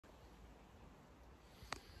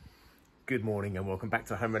Good morning and welcome back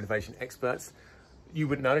to Home Renovation Experts. You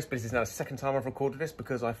wouldn't notice, but this is now the second time I've recorded this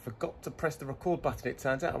because I forgot to press the record button, it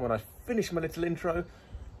turns out. And when I finished my little intro,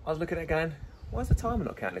 I was looking at it going, why is the timer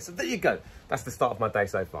not counting? So there you go. That's the start of my day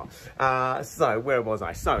so far. So where was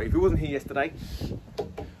I? So if you wasn't here yesterday,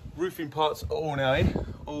 roofing parts are all now in.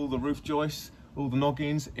 All the roof joists, all the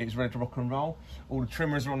noggins, it's ready to rock and roll. All the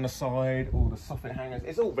trimmers are on the side, all the soffit hangers,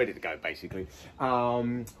 it's all ready to go basically. What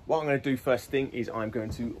I'm going to do first thing is I'm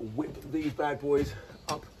going to whip these bad boys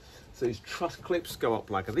up. So these truss clips go up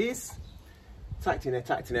like this. Tacked in there,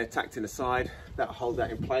 tacked in there, tacked in the side. That'll hold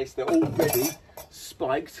that in place. They're already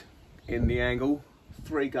spiked in the angle.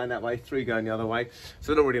 3 going that way, 3 going the other way.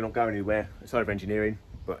 So they're already not going anywhere. It's over engineering.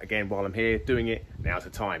 But again, while I'm here doing it, now's the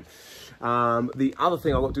time. The other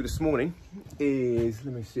thing I've got to do this morning is,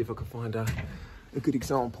 let me see if I can find a good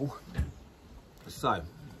example. So,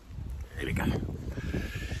 here we go.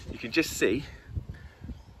 You can just see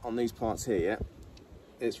on these parts here, yeah,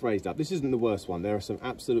 it's raised up. This isn't the worst one. There are some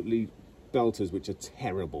absolutely belters which are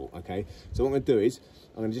terrible, okay? So what I'm going to do is,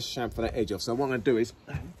 I'm going to just chamfer that edge off. So what I'm going to do is,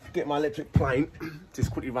 get my electric plane,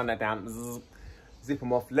 just quickly run that down, zip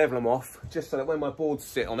them off, level them off, just so that when my boards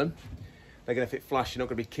sit on them, they're going to fit flush. You're not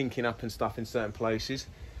going to be kinking up and stuff in certain places.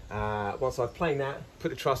 Once I've planed that, put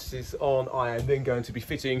the trusses on, I am then going to be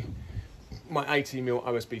fitting my 18mm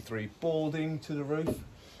OSB3 boarding to the roof.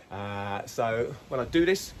 So when I do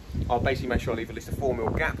this, I'll basically make sure I leave at least a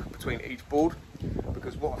 4mm gap between each board,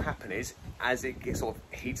 because what will happen is, as it gets sort of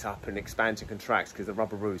heats up and expands and contracts, because the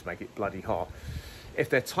rubber roofs make it bloody hot, if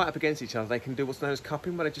they're tight up against each other, they can do what's known as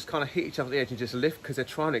cupping, where they just kind of hit each other at the edge and just lift, because they're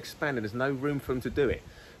trying to expand and there's no room for them to do it.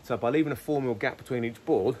 So by leaving a 4mm gap between each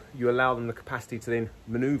board, you allow them the capacity to then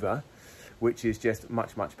maneuver, which is just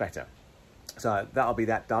much, much better. So that'll be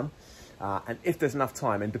that done. And if there's enough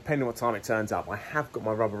time, and depending on what time it turns up, I have got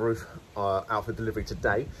my rubber roof out for delivery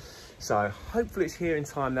today. So hopefully it's here in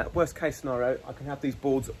time that worst case scenario, I can have these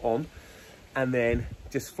boards on and then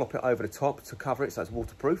just flop it over the top to cover it so it's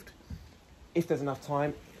waterproofed. If there's enough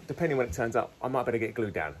time, depending when it turns up, I might better get it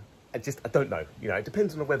glued down. I don't know. You know, it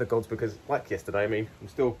depends on the weather gods, because like yesterday, I mean, I'm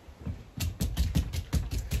still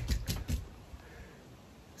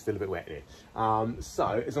a bit wet here.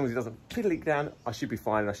 So as long as it doesn't piddle down, I should be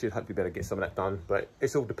fine. I should hopefully better get some of that done, but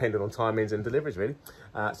it's all dependent on timings and deliveries really.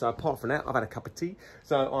 So apart from that, I've had a cup of tea.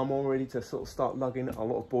 So I'm all ready to sort of start lugging a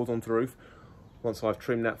lot of boards onto the roof once I've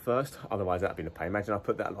trimmed that first. Otherwise that'd be a pain. Imagine I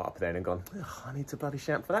put that lot up there and gone, oh, I need to bloody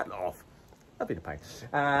chamfer that lot off. That'd be a pain.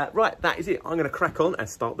 Right, that is it. I'm going to crack on and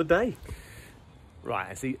start the day. Right,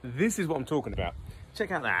 and see, this is what I'm talking about.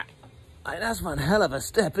 Check out that. Hey, that's one hell of a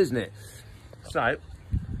step, isn't it? So,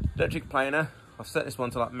 electric planer. I've set this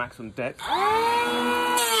one to like maximum depth. How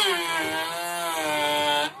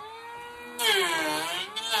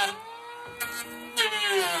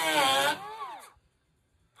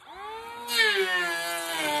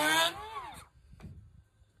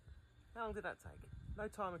long did that take? No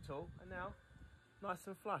time at all, and now nice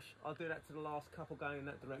and flush. I'll do that to the last couple going in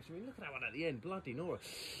that direction. I mean, look at that one at the end, bloody Nora.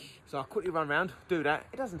 So I'll quickly run around, do that.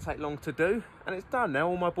 It doesn't take long to do, and it's done now.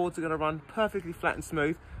 All my boards are going to run perfectly flat and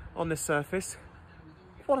smooth on this surface.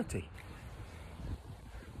 Quality.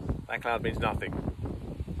 That cloud means nothing.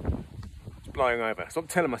 It's blowing over. So I'm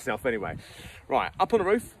telling myself anyway. Right, up on the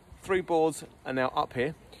roof, 3 boards are now up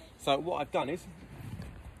here. So what I've done is,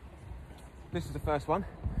 this is the first one.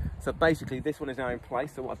 So basically this one is now in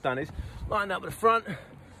place. So what I've done is lined up with the front,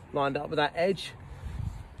 lined up with that edge,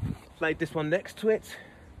 laid this one next to it,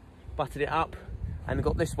 butted it up, and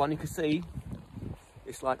got this one. You can see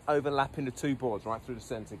it's like overlapping the 2 boards right through the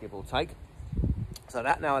center, give or take. So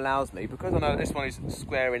that now allows me, because I know that this one is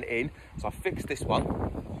squaring in, so I fixed this one.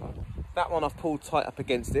 That one I've pulled tight up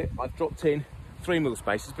against it. I've dropped in 3mm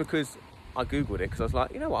spaces because I Googled it, because I was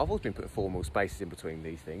like, you know what, I've always been putting 4mm spaces in between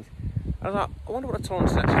these things. I was like, I wonder what a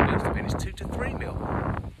tolerance actually means to be, and it's 2 to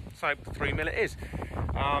 3mm. So 3mm it is.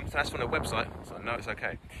 So that's from the website, so I know it's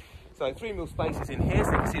okay. So 3mm spaces in here,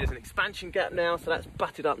 so you can see there's an expansion gap now, so that's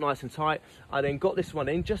butted up nice and tight. I then got this one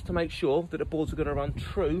in just to make sure that the boards are going to run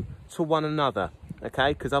true to one another,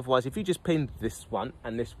 okay? Because otherwise, if you just pinned this one,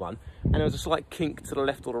 and there was a slight kink to the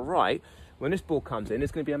left or the right, when this board comes in,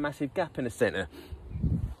 there's going to be a massive gap in the centre.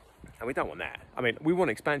 And we don't want that. I mean, we want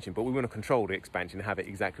expansion, but we want to control the expansion and have it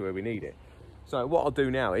exactly where we need it. So what I'll do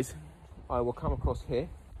now is, I will come across here,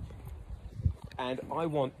 and I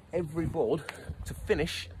want every board to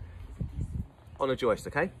finish on a joist,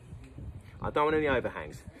 okay? I don't want any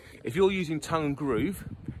overhangs. If you're using tongue and groove,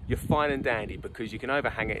 you're fine and dandy, because you can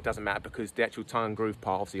overhang it, it doesn't matter, because the actual tongue and groove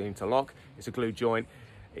part, obviously, interlock, it's a glue joint,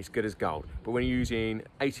 it's good as gold. But when you're using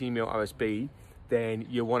 18mm OSB, then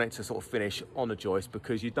you want it to sort of finish on the joist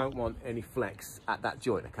because you don't want any flex at that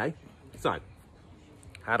joint, okay? So,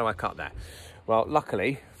 how do I cut that? Well,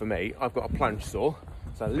 luckily for me, I've got a plunge saw.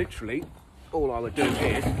 So literally, all I would do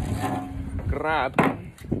is grab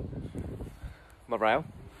my rail.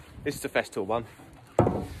 This is a Festool one,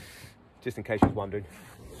 just in case you was wondering.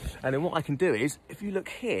 And then what I can do is, if you look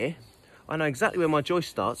here, I know exactly where my joist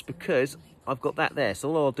starts because I've got that there. So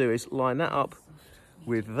all I'll do is line that up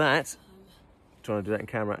with that. Trying to do that in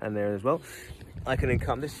camera and there as well. I can then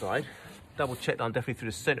come this side, double check that I'm definitely through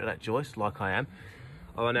the center of that joist, like I am.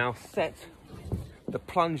 I will now set the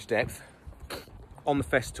plunge depth on the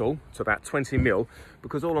Festool to about 20 mil,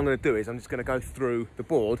 because all I'm going to do is I'm just going to go through the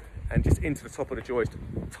board and just into the top of the joist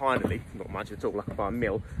tinily, not much at all, like about a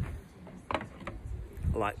mil,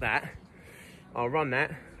 like that. I'll run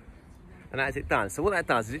that, and that is it done. So what that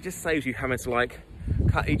does is it just saves you having to like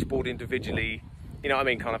cut each board individually, you know what I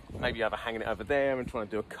mean, kind of maybe either hanging it over there and trying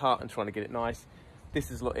to do a cut and trying to get it nice.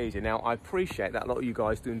 This is a lot easier. Now I appreciate that a lot of you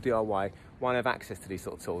guys doing DIY won't have access to these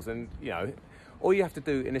sort of tools, and you know, all you have to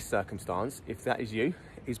do in this circumstance, if that is you,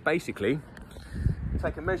 is basically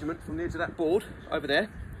take a measurement from the edge of that board over there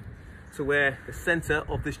to where the center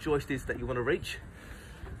of this joist is that you want to reach.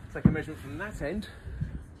 Take a measurement from that end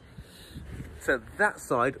to that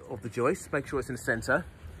side of the joist, make sure it's in the center,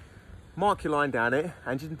 mark your line down it,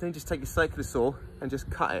 and then just take your circular saw and just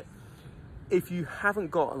cut it. If you haven't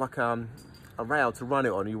got like a rail to run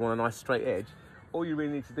it on, you want a nice straight edge, all you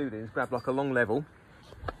really need to do then is grab like a long level,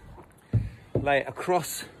 lay it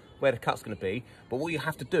across where the cut's going to be. But what you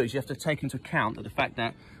have to do is you have to take into account that the fact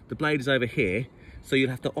that the blade is over here, so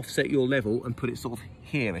you'll have to offset your level and put it sort of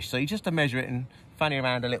here-ish. So you just to measure it and fanny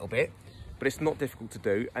around a little bit, but it's not difficult to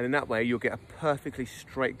do, and in that way you'll get a perfectly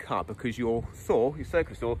straight cut, because your saw, your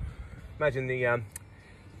circular saw, imagine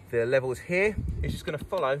the level is here, it's just going to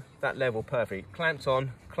follow that level perfectly. Clamped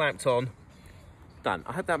on, done.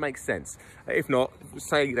 I hope that makes sense. If not,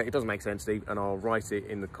 say that it doesn't make sense, Steve, and I'll write it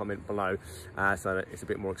in the comment below so that it's a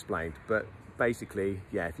bit more explained. But basically,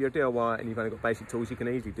 yeah, if you're a DIY and you've only got basic tools, you can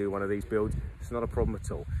easily do one of these builds. It's not a problem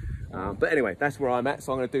at all. But anyway, that's where I'm at,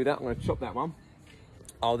 so I'm going to do that. I'm going to chop that one.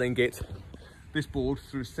 I'll then get this board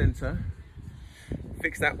through the center,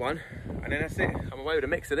 fix that one, and then that's it. I'm away with a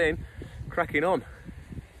mixer then, cracking on.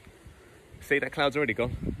 See, that cloud's already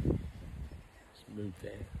gone. Just move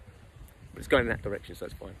there. But it's going in that direction, so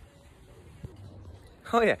it's fine.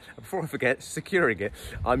 Oh yeah, before I forget, securing it,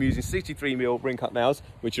 I'm using 63mm ring cut nails,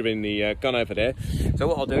 which are in the gun over there. So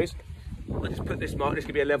what I'll do is, I'll just put this mark, this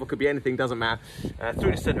could be a level, could be anything, doesn't matter,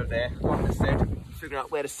 through the center of there. Like I said, figure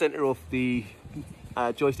out where the center of the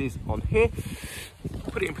joist is on here,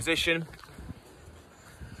 put it in position,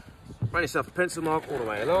 run yourself a pencil mark all the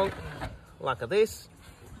way along, like this.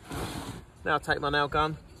 Now I'll take my nail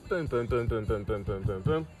gun, boom, boom, boom, boom, boom, boom, boom, boom,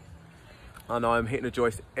 boom. I know I'm hitting the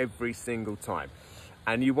joist every single time.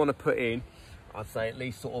 And you want to put in, I'd say at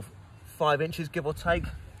least sort of 5 inches, give or take,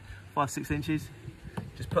 5-6 inches.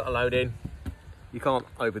 Just put a load in. You can't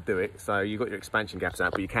overdo it, so you've got your expansion gaps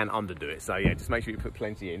out, but you can underdo it. So yeah, just make sure you put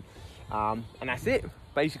plenty in. And that's it.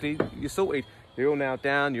 Basically, you're sorted. You're all nailed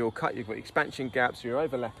down, you're all cut, you've got expansion gaps, you're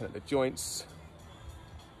overlapping at the joints.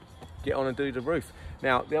 Get on and do the roof.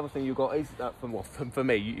 Now, the other thing you've got is, for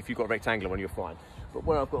me, if you've got a rectangular one, you're fine. But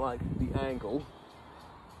where I've got like the angle,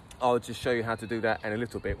 I'll just show you how to do that in a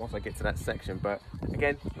little bit once I get to that section. But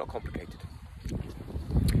again, not complicated.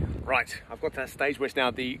 Right, I've got to that stage where it's now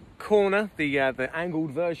the corner, the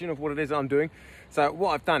angled version of what it is I'm doing. So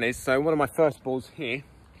what I've done is, so one of my first boards here,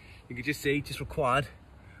 you can just see, just required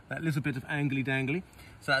that little bit of angly dangly.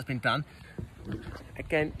 So that's been done.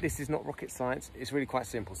 Again, this is not rocket science, it's really quite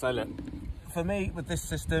simple. So look, for me with this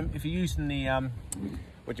system, if you're using the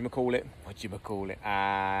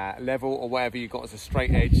level or whatever you've got as a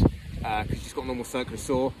straight edge, because you've just got a normal circular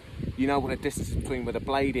saw, you know what the distance between where the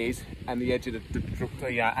blade is and the edge of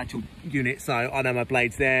the actual unit. So I know my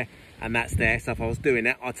blade's there and that's there, so if I was doing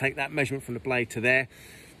that, I'd take that measurement from the blade to there,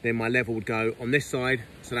 then my level would go on this side,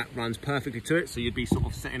 so that runs perfectly to it. So you'd be sort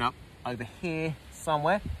of setting up over here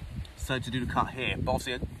somewhere, so to do the cut here. But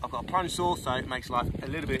obviously I've got a plunge saw, so it makes life a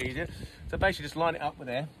little bit easier. So basically just line it up with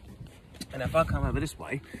there, and if I come over this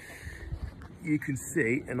way, you can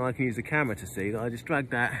see, and I can use the camera to see, that I just drag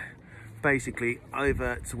that basically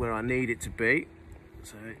over to where I need it to be.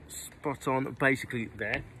 So spot on, basically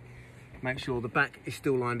there. Make sure the back is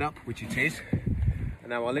still lined up, which it is. And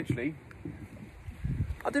now I'll do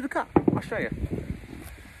the cut. I'll show you.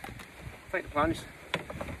 Take the plunge.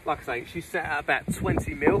 Like I say, she's set at about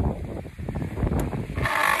 20mm.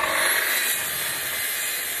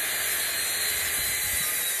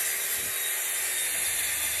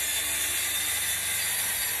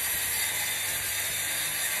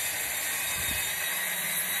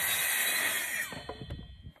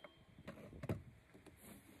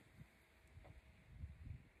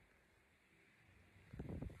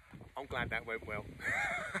 glad that went well.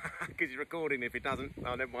 Because you're recording. If it doesn't,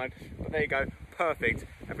 oh, never mind. But there you go, perfect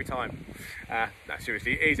every time. No,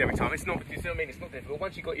 seriously, it is every time. It's not, you see what I mean? It's not difficult.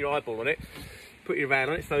 Once you've got your eyeball on it, put your van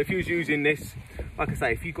on it. So if you was using this, like I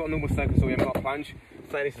say, if you've got a normal circle or you haven't got a plunge,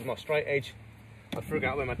 say this is my straight edge, I'd figure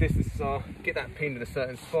out where my distances are, get that pinned in a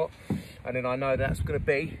certain spot, and then I know that's going to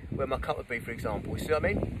be where my cut would be, for example. You see what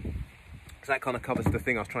I mean? Because that kind of covers the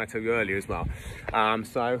thing I was trying to tell you earlier as well.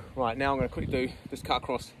 So right now I'm going to quickly do this cut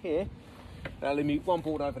across here. That'll leave me one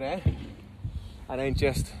board over there, and then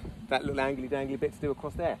just that little angly dangly bit to do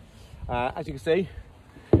across there. As you can see,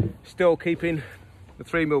 still keeping the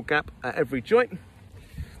 3mm gap at every joint.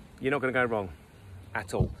 You're not going to go wrong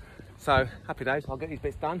at all. So happy days, I'll get these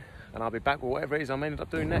bits done and I'll be back with whatever it is I'm ended up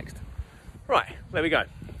doing next. Right, there we go.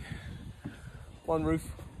 One roof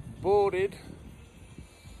boarded,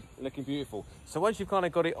 looking beautiful. So once you've kind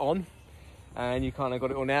of got it on and you kind of got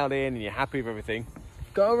it all nailed in and you're happy with everything,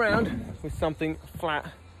 go around with something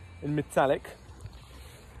flat and metallic.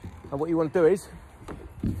 And what you want to do is,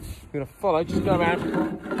 you're going to follow, just go around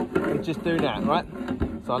and just do that, right?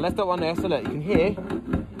 So I left that one there so that you can hear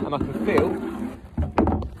and I can feel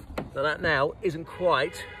that that now isn't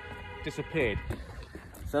quite disappeared.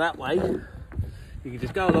 So that way, you can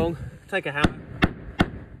just go along, take a hammer,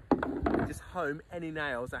 and just home any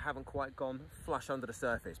nails that haven't quite gone flush under the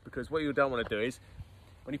surface. Because what you don't want to do is,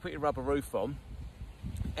 when you put your rubber roof on,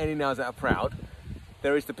 any nails that are proud,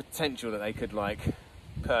 there is the potential that they could like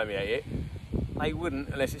permeate it. They wouldn't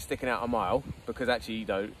unless it's sticking out a mile, because actually, you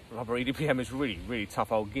know, rubber EDPM is really, really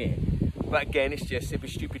tough old gear. But again, it's just, it'd be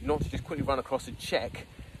stupid not to just quickly run across and check,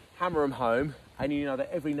 hammer them home, and you know that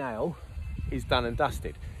every nail is done and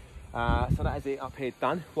dusted. So that is it up here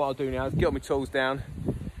done. What I'll do now is get all my tools down,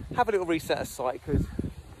 have a little reset of sight, because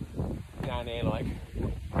down here, like,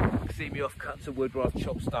 see me off cuts of wood where I've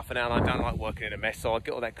chopped stuff and out, and I don't like working in a mess, so I'll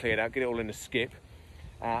get all that cleared out, get it all in the skip.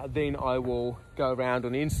 Then I will go around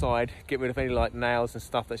on the inside, get rid of any like nails and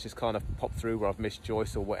stuff that's just kind of popped through where I've missed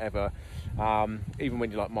joists or whatever. Even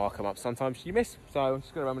when you like mark them up, sometimes you miss. So I'm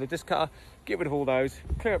just going to run with a disc cutter, get rid of all those,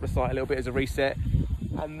 clear up the site a little bit as a reset.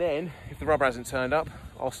 And then if the rubber hasn't turned up,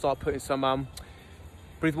 I'll start putting some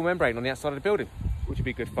breathable membrane on the outside of the building, which would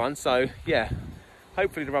be good fun. So yeah,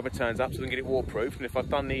 hopefully the rubber turns up so we can get it waterproof. And if I've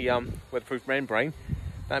done the weatherproof membrane,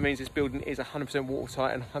 that means this building is 100%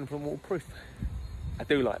 watertight and 100% waterproof. I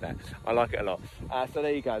do like that. I like it a lot. So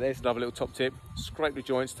there you go. There's another little top tip. Scrape the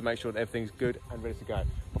joints to make sure that everything's good and ready to go.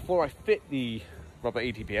 Before I fit the rubber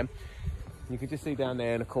EDPM, you can just see down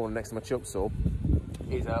there in the corner next to my chop saw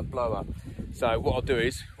is a blower. So what I'll do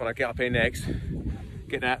is, when I get up here next,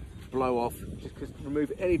 get that blow off, just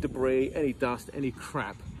remove any debris, any dust, any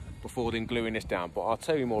crap before then gluing this down. But I'll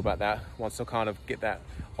tell you more about that once I kind of get that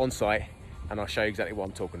on site and I'll show you exactly what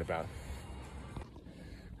I'm talking about.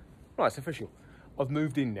 Right, it's official. I've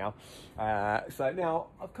moved in now. So now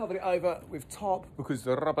I've covered it over with top because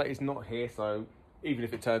the rubber is not here. So even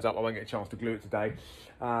if it turns up, I won't get a chance to glue it today.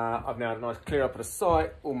 I've now had a nice clear up of the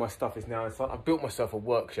site. All my stuff is now inside. I've built myself a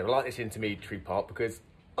work shed. I like this intermediary part because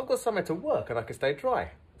I've got somewhere to work and I can stay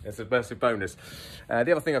dry. It's a massive bonus.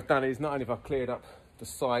 The other thing I've done is not only have I cleared up the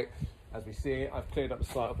site, as we see it, I've cleared up the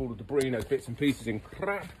site of all the debris, those bits and pieces and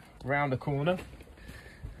crap around the corner.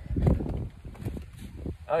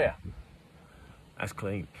 Oh yeah. That's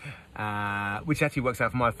clean, which actually works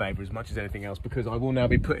out for my favour as much as anything else, because I will now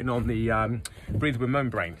be putting on the breathable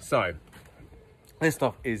membrane. So this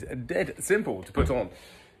stuff is dead simple to put on.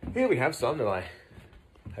 Here we have some that I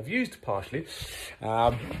have used partially.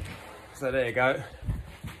 So there you go.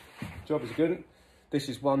 Job is good. This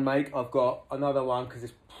is one make. I've got another one because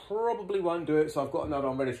this probably won't do it. So I've got another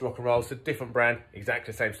one ready to rock and roll. It's a different brand,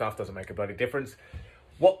 exactly the same stuff, doesn't make a bloody difference.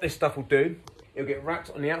 What this stuff will do, it'll get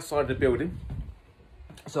wrapped on the outside of the building.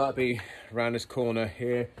 So that'll be around this corner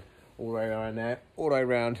here, all the way around there, all the way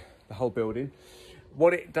around the whole building.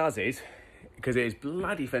 What it does is, because it is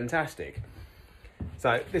bloody fantastic,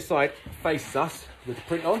 so this side faces us with the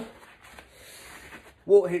print on.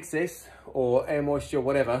 Water hits this, or air moisture,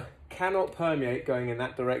 whatever, cannot permeate going in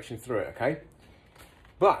that direction through it, okay?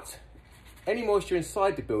 But any moisture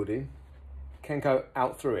inside the building can go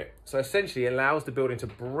out through it. So essentially it allows the building to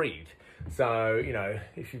breathe. So, you know,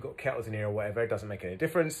 if you've got kettles in here or whatever, it doesn't make any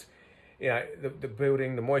difference. You know, the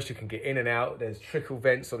building, the moisture can get in and out. There's trickle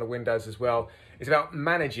vents on the windows as well. It's about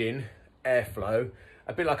managing airflow.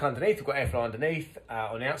 A bit like underneath, we've got airflow underneath.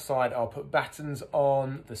 On the outside, I'll put battens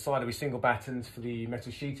on. The side will be single battens for the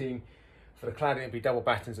metal sheeting. For the cladding, it'll be double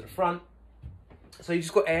battens at the front. So you've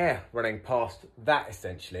just got air running past that,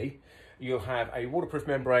 essentially. You'll have a waterproof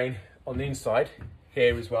membrane on the inside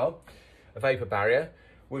here as well, a vapor barrier.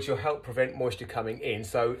 which will help prevent moisture coming in.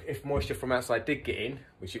 So if moisture from outside did get in,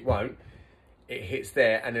 which it won't, it hits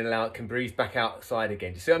there and then it can breathe back outside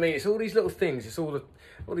again. Do you see what I mean? It's all these little things, it's all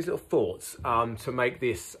these little thoughts to make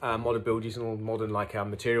this modern build using all modern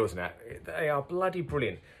materials and that. They are bloody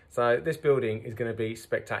brilliant. So this building is going to be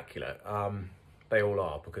spectacular. They all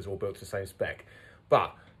are, because they're all built to the same spec.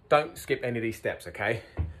 But don't skip any of these steps, okay?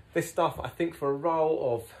 This stuff, I think for a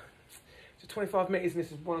roll of 25 metres, and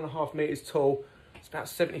this is 1.5 metres tall, it's about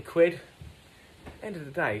 70 quid. End of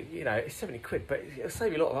the day, you know, it's 70 quid, but it'll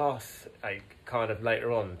save you a lot of arse ache kind of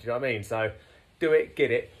later on. Do you know what I mean? So do it,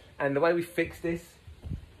 get it. And the way we fix this,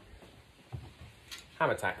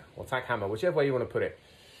 hammer tack or tack hammer, whichever way you want to put it.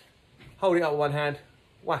 Hold it up with one hand,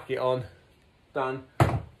 whack it on, done.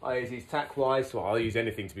 I use these tack wise, well, I'll use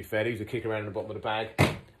anything to be fair. These will kick around in the bottom of the bag.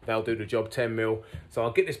 They'll do the job, 10 mil. So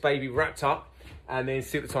I'll get this baby wrapped up and then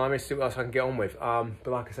see what the time is, see what else I can get on with. But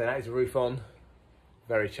like I said, that is the roof on.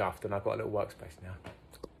 Very chuffed, and I've got a little workspace now.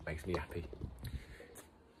 Makes me happy.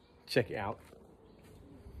 Check it out.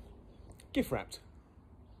 Gift wrapped.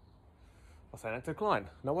 I'll say that to the client.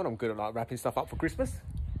 No one, I'm good at like wrapping stuff up for Christmas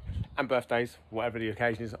and birthdays, whatever the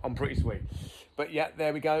occasion is. I'm pretty sweet. But yeah,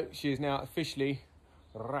 there we go. She is now officially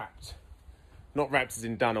wrapped. Not wrapped as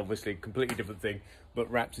in done, obviously, completely different thing.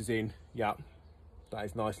 But wrapped as in, yeah, that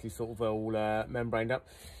is nicely sort of all membraned up.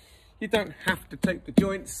 You don't have to take the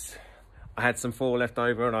joints. I had some foil left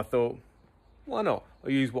over and I thought, why not? I'll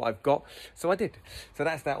use what I've got. So I did. So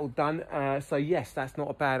that's that all done. So yes, that's not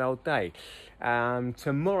a bad old day.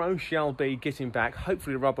 Tomorrow shall be getting back.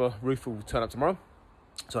 Hopefully the rubber roof will turn up tomorrow,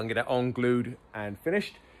 so I can get that on, glued and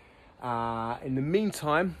finished. In the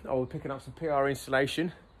meantime, I'll be picking up some PR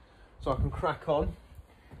installation so I can crack on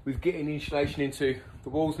with getting the insulation into the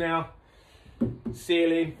walls now,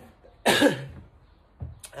 ceiling,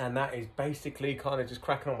 and that is basically kind of just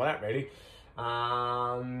cracking on with that really.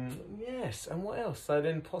 Yes, and what else? So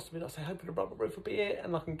then possibly, like I say, hoping the rubber roof will be it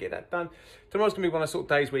and I can get that done. Tomorrow's gonna be one of those sort of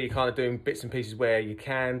days where you're kind of doing bits and pieces where you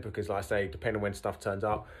can, because like I say, depending on when stuff turns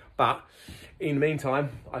up. But in the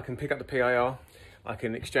meantime, I can pick up the PIR, I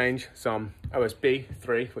can exchange some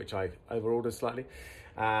OSB3, which I over-ordered slightly,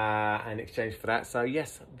 and exchange for that. So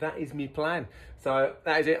yes, that is my plan. So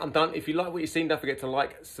that is it, I'm done. If you like what you've seen, don't forget to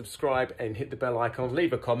like, subscribe and hit the bell icon.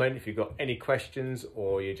 Leave a comment if you've got any questions,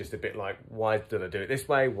 or you're just a bit like, why did I do it this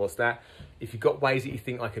way? What's that? If you've got ways that you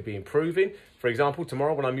think I could be improving. For example,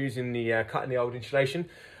 tomorrow when I'm using the cutting the old insulation,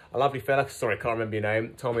 a lovely fella, sorry, I can't remember your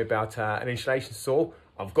name, told me about an insulation saw.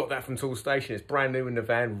 I've got that from Tool Station. It's brand new in the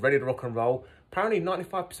van, ready to rock and roll. Apparently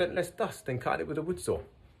 95% less dust than cutting it with a wood saw.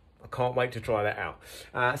 I can't wait to try that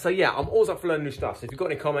out. So yeah, I'm always up for learning new stuff. So if you've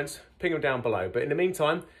got any comments, ping them down below. But in the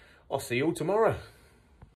meantime, I'll see you all tomorrow.